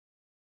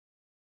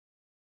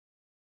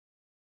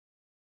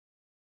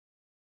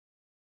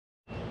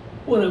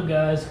What up,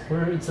 guys?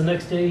 It's the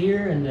next day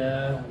here, and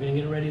we're gonna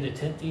get ready to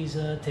tint these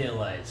tail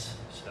lights.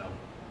 So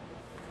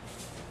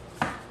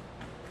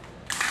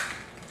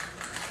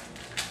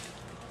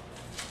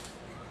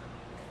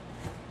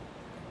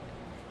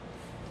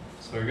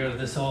we got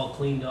this all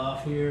cleaned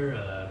off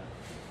here.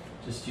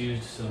 Just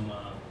used some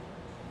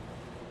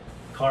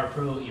Car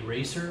Pro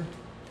eraser.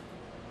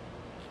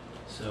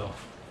 So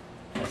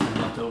that's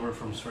left over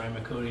from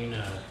ceramic coating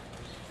my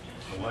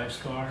wife's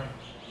car.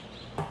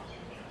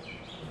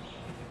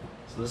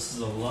 So this is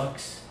a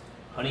Luxe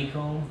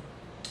Honeycomb.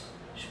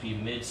 Should be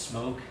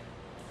mid-smoke.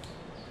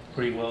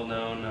 Pretty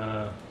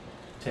well-known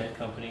tint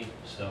company.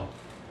 So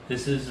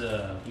this is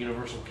a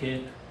universal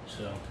kit.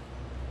 So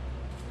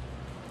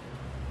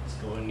let's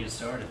go ahead and get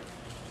started.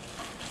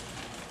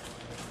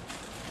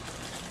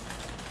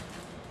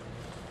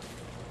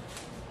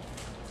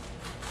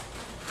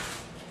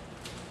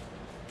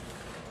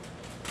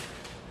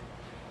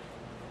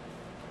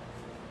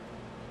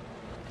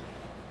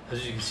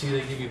 As you can see,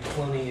 they give you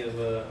plenty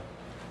of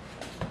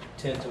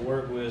tint to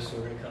work with, so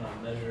we're going to kind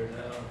of measure it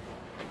out.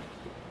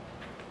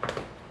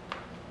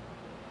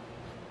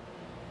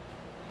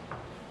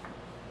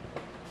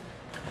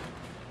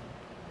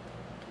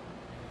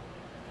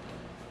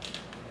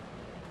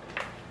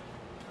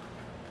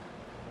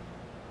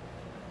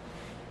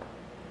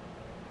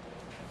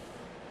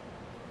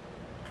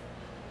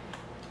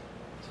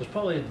 So there's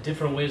probably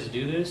different ways to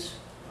do this.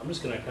 I'm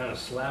just going to kind of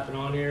slap it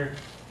on here,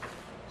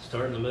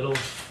 start in the middle,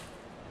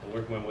 and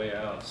work my way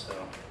out. So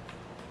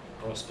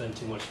I won't spend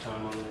too much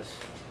time on this.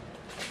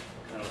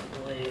 Kind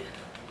of lay it,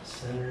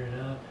 center it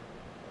up.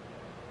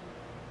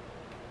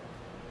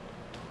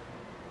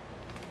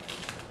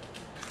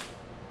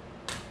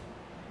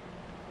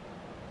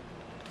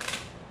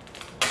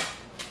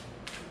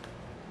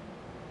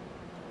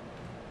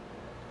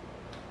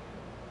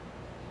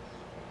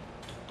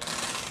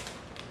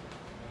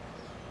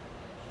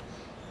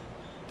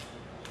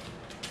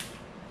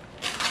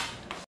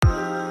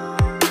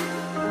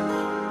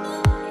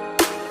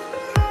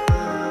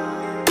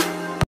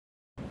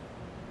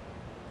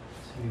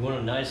 You want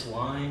a nice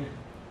line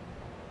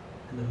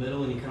in the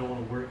middle, and you kind of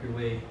want to work your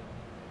way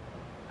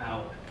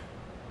out.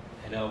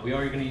 And we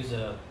are going to use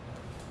a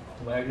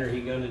Wagner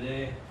heat gun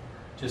today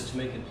just to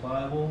make it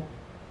pliable.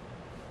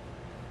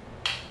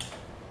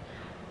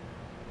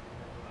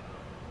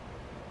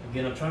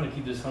 Again, I'm trying to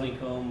keep this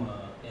honeycomb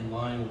in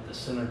line with the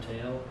center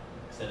tail,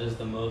 because that is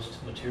the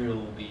most material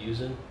we'll be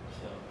using.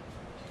 So.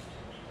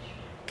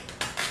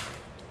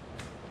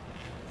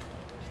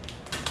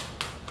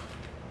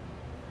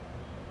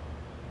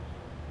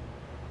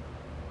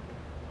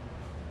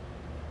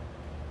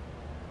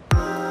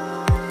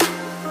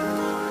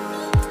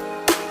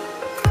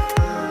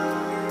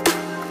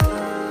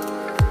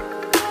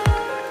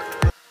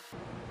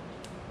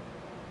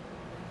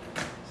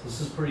 This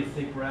is pretty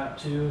thick wrap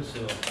too, so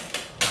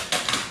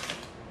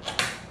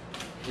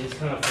it's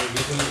kind of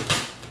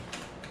forgiving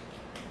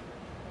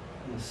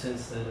in the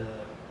sense that the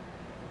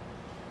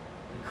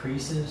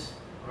creases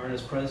aren't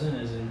as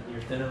present as in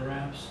your thinner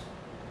wraps,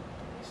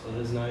 so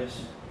it is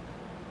nice.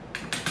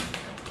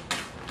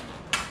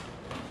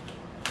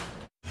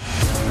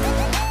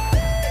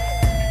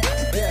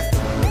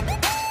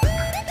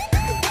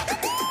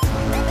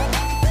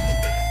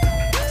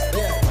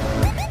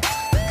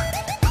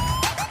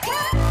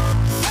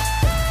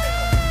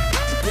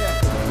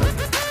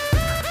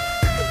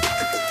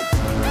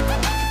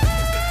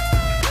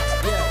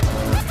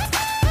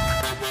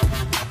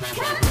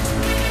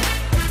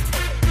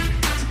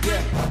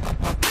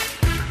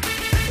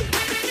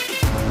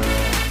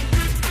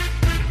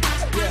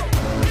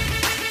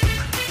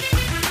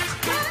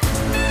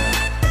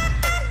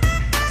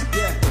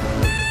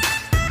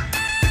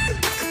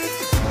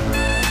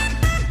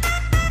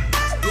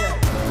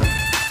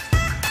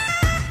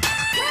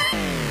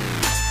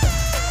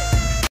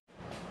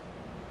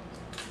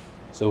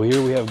 So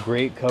here we have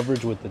great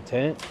coverage with the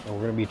tint, and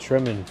we're going to be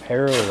trimming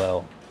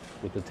parallel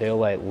with the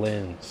taillight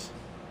lens.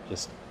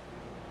 Just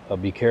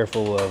be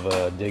careful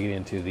of digging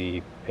into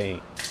the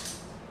paint.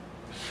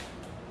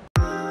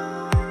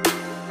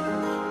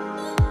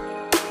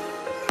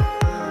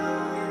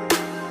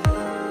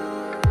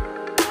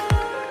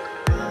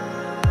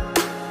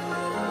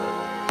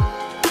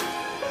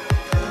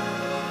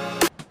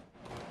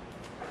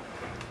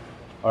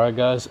 Alright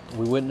guys,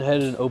 we went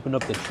ahead and opened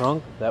up the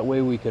trunk. That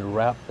way we could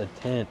wrap the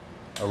tint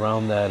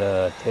around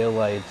that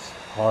taillight's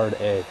hard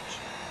edge.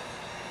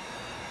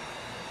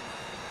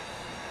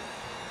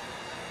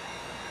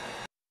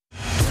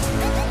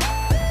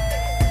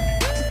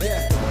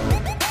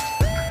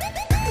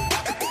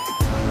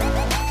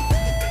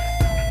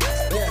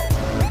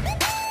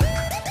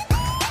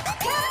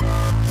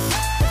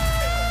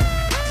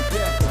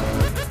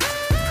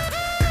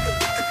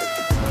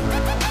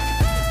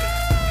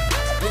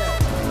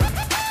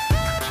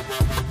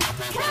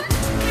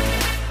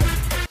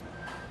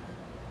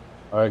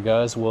 Alright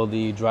guys, well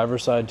the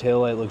driver's side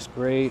taillight looks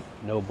great,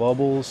 no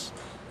bubbles.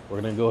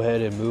 We're going to go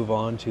ahead and move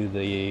on to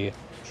the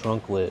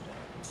trunk lid.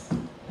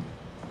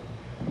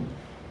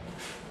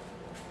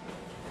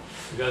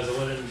 So guys, I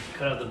went and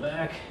cut out the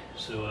back,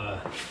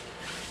 so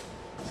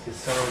let's get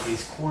started with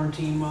these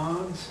quarantine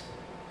mods.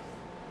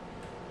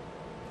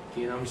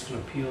 Again, I'm just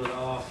going to peel it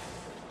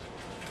off,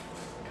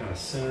 kind of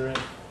center it.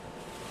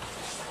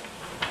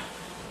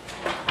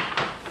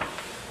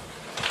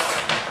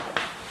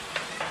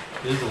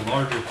 It is a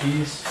larger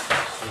piece,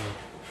 so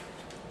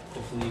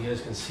hopefully you guys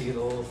can see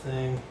the whole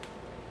thing.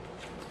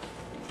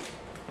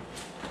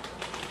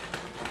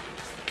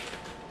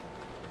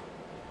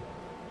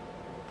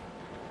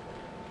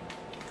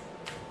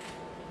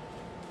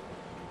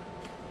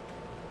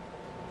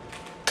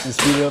 To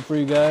speed it up for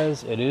you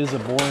guys, it is a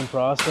boring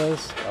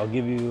process. I'll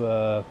give you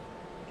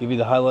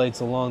the highlights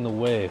along the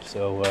way.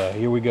 So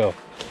here we go.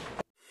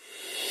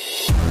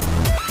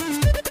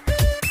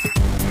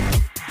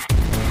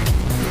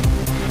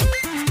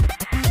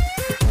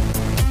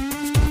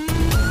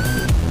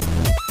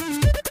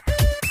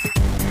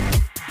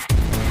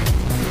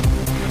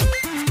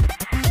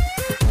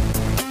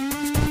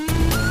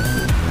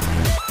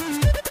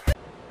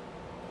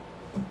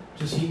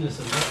 Just heating this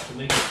enough to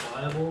make it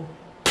pliable.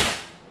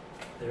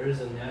 There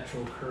is a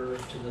natural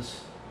curve to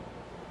this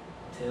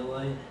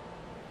taillight.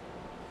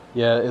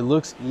 Yeah, it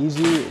looks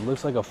easy. It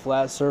looks like a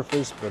flat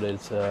surface, but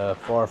it's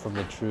far from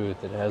the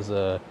truth. It has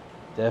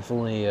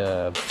definitely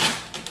a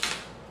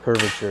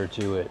curvature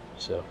to it.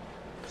 So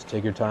just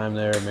take your time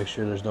there. Make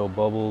sure there's no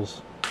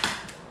bubbles.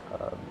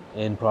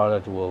 End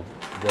product will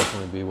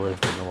definitely be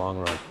worth it in the long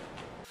run.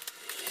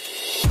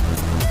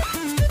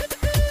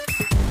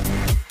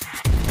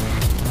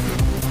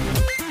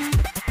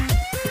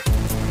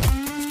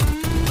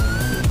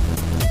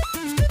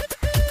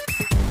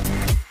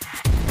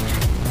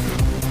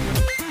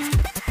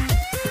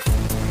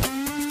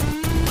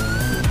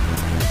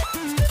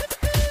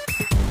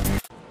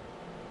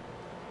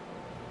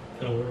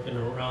 Kind of working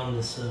around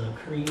this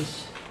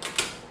crease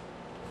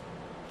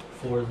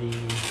for the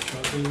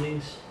trunk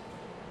release.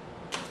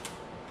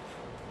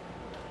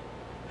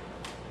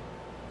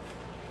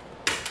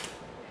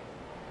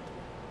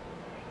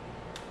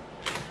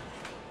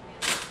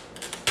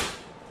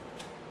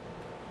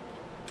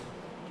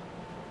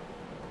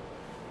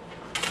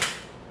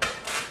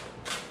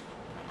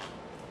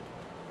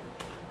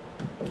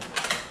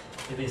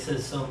 They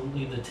said some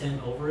leave the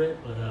tint over it,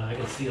 but I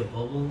can see a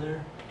bubble in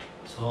there,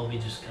 so I'll be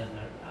just cutting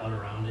it out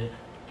around it.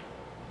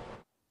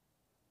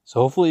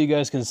 So hopefully you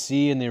guys can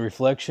see in the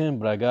reflection,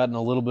 but I got in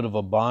a little bit of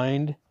a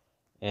bind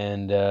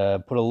and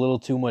put a little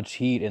too much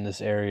heat in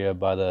this area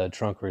by the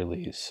trunk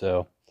release.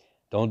 So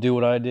don't do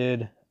what I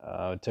did.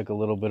 It took a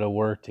little bit of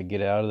work to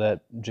get out of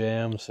that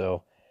jam,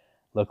 so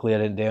luckily I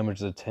didn't damage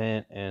the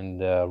tint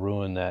and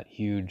ruin that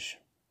huge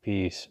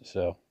piece.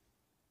 So.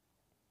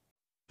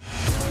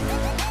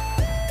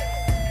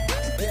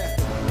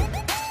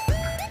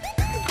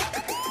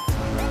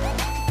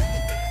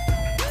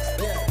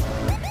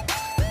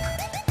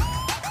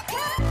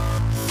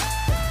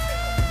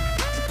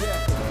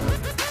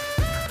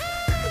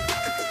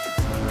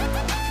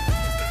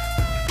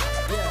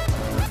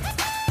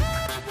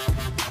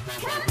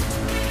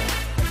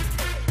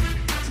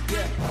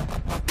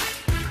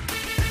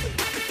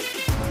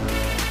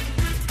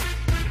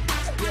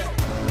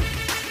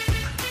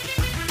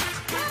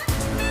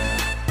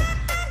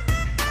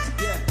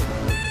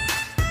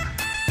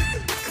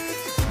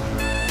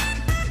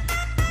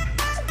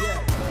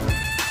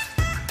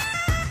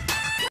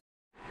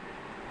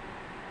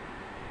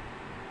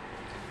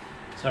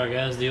 Sorry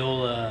guys, the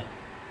old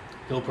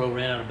GoPro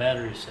ran out of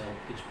battery, so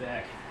get you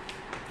back.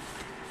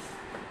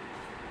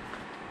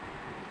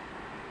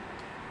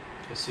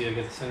 You see I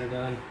got the center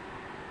done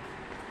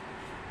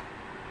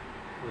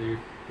while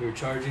you're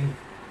charging.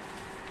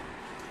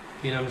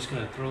 Again, I'm just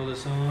going to throw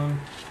this on.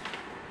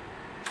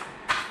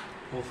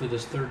 Hopefully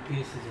this third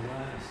piece is the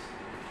last.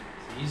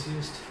 It's the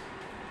easiest.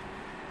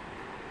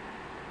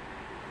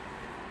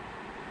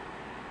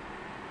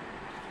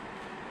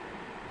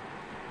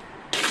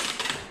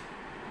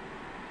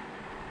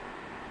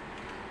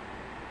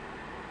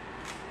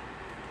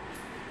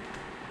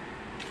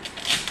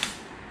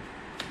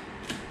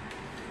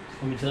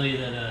 Let me tell you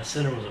that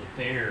center was a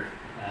bear.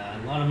 A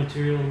lot of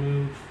material to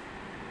move,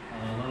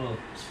 a lot of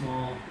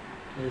small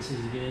places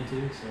to get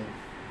into. So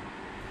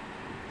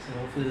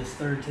hopefully this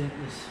third tip,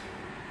 this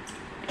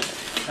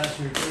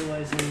passenger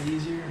taillight's a little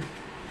easier.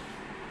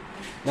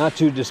 Not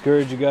to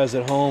discourage you guys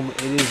at home,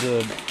 it is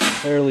a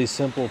fairly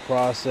simple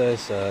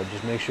process.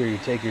 Just make sure you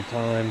take your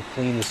time,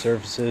 clean the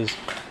surfaces,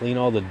 clean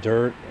all the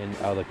dirt and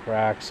out of the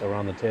cracks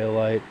around the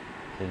taillight,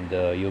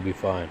 and you'll be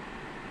fine.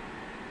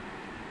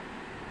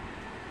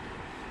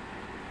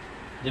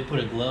 I did put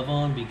a glove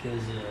on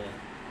because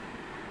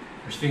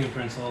there's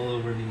fingerprints all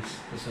over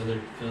this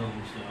other film,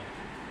 so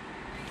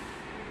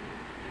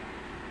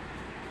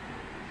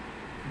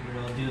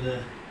figured I'll do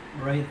the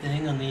right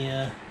thing on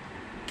the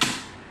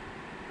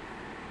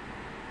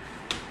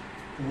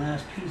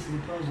last piece of the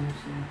puzzle.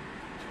 So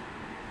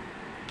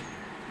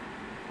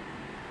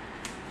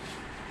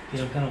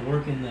yeah, I'm kind of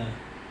working the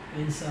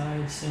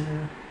inside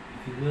center,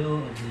 if you will,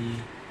 of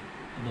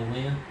the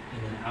lamp,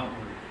 and then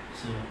outward.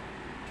 So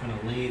trying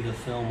to lay the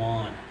film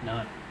on,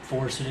 not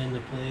force it into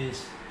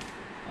place.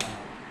 Just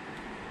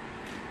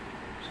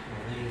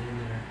gonna lay it in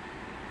there.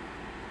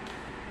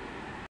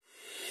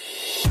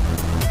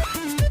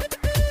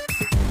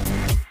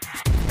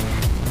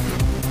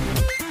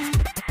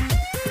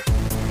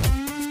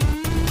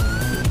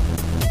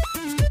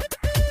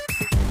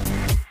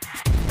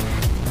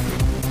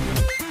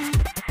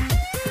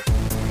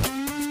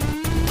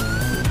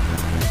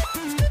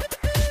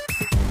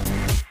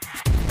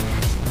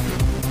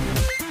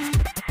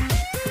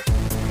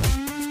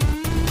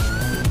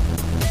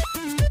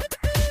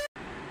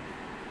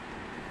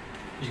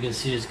 As you can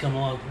see, it's come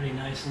along pretty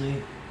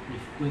nicely,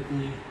 pretty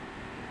quickly.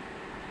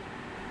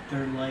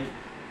 Third light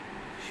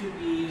should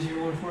be an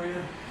easier one for you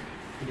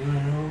if you're doing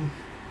it at home.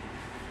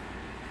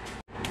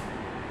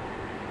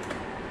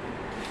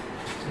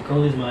 So I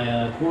call these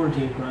my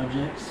quarantine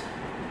projects.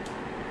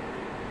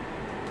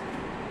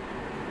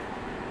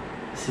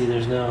 See,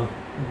 there's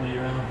nobody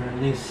around for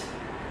at least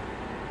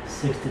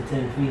 6 to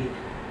 10 feet.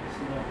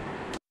 So,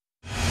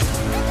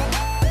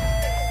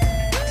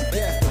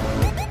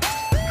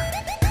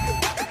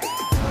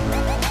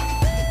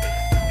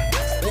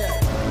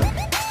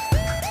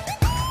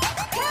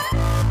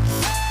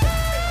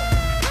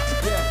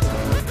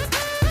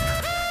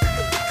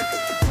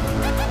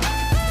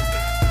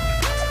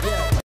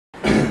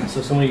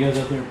 so some of you guys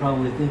out there are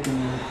probably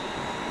thinking,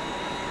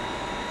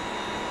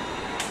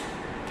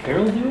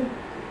 Carol do it?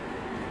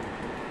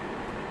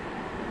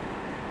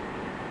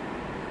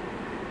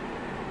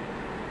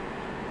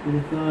 Who'd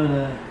have thought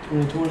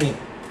 2020?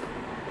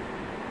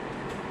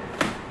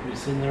 We're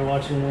sitting there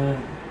watching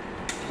a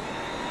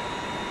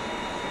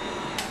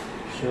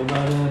show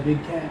about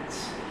big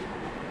cats.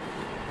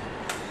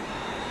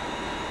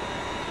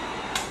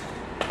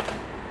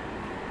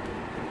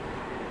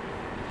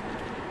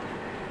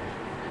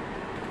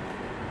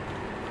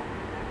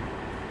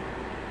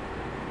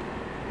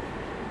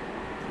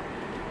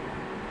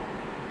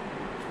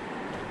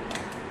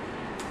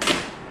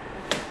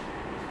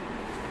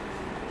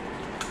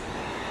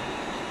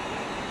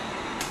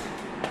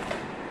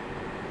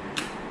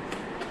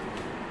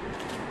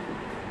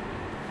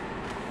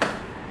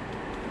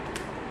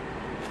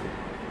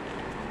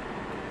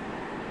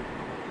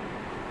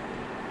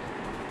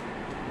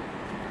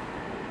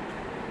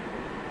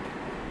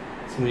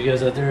 Some of you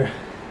guys out there,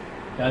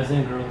 guys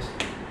and girls,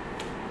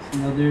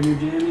 some out there in your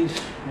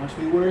jammies, watch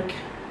me work.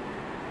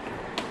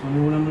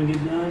 Wonder what I'm gonna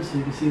get done so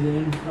you can see the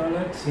end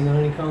product. See the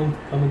honeycomb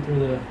coming through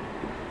the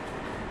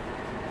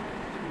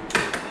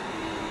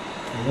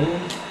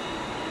lid.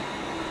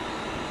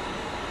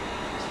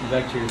 See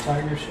back to your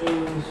tiger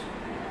shows.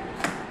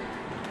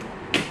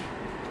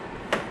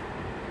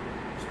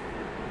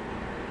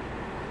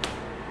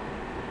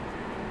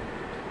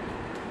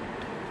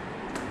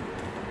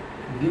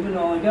 I'm giving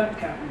all I got,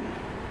 Captain.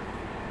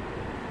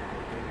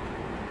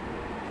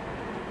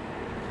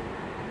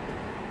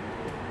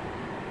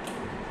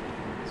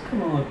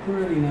 Come on,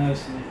 pretty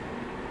nicely.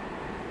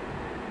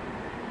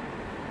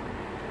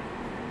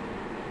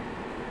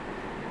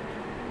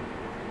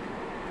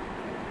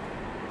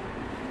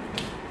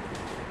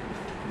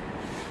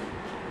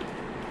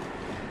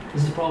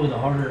 This is probably the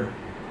harder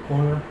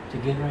corner to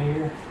get right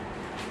here.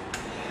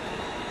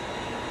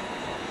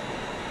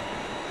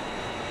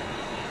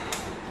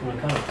 So I'm going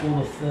to kind of pull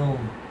the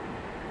film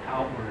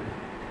outward.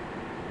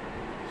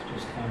 It's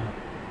just kind of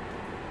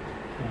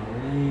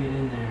lay it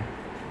in there.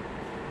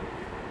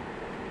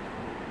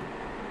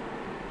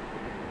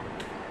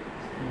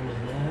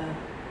 There's that,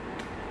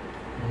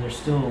 and there's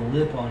still a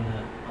lip on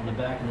the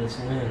back of this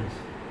lens.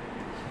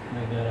 So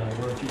I gotta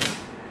work it.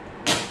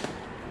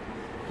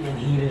 Again,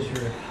 heat is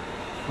your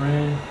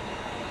friend.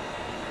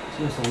 It's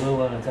just a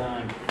little at a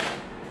time.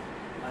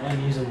 I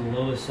am using the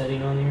lowest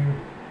setting on here.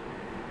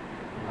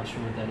 I'm not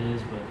sure what that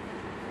is, but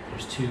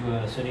there's two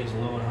settings,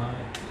 low and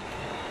high.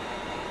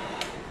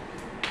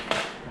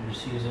 I'm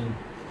just using.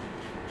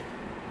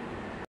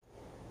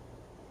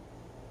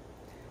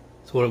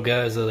 So what up,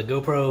 guys? The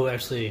GoPro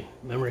actually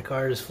memory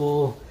card is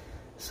full,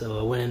 so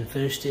I went and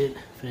finished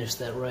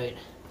that right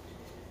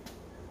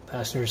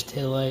passenger's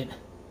tail light.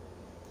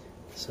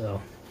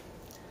 So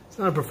it's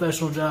not a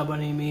professional job by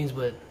any means,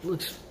 but it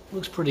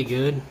looks pretty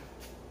good.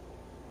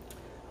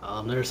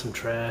 There's some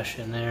trash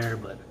in there,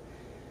 but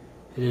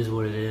it is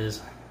what it is.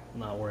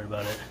 I'm not worried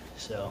about it.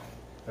 So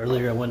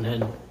earlier I went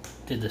ahead and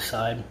did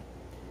the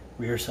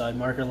rear side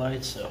marker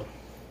lights, so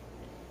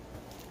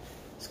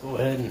let's go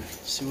ahead and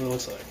see what it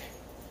looks like.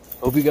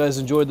 Hope you guys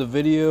enjoyed the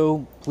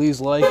video.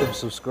 Please like and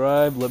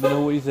subscribe. Let me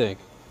know what you think.